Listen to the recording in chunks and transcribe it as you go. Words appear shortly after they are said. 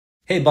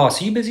Hey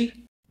boss, are you busy?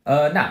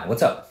 Nah,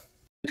 what's up?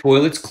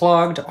 Toilet's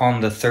clogged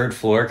on the third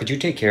floor. Could you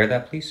take care of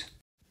that, please?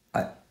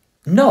 I,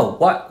 no,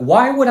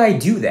 why would I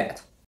do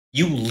that?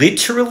 You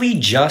literally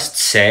just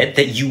said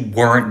that you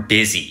weren't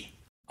busy.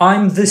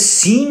 I'm the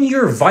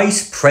senior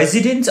vice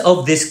president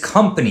of this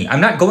company. I'm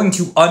not going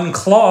to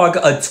unclog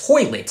a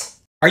toilet.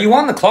 Are you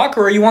on the clock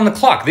or are you on the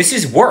clock? This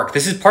is work.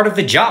 This is part of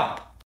the job.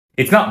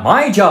 It's not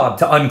my job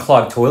to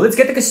unclog toilets.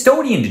 Get the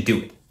custodian to do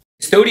it.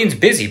 Custodian's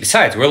busy.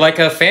 Besides, we're like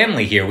a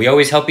family here. We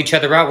always help each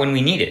other out when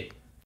we need it.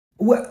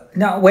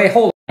 No, wait,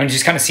 hold on. And it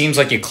just kind of seems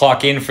like you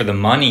clock in for the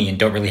money and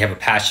don't really have a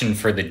passion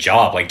for the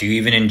job. Like, do you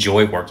even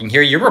enjoy working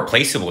here? You're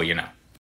replaceable, you know.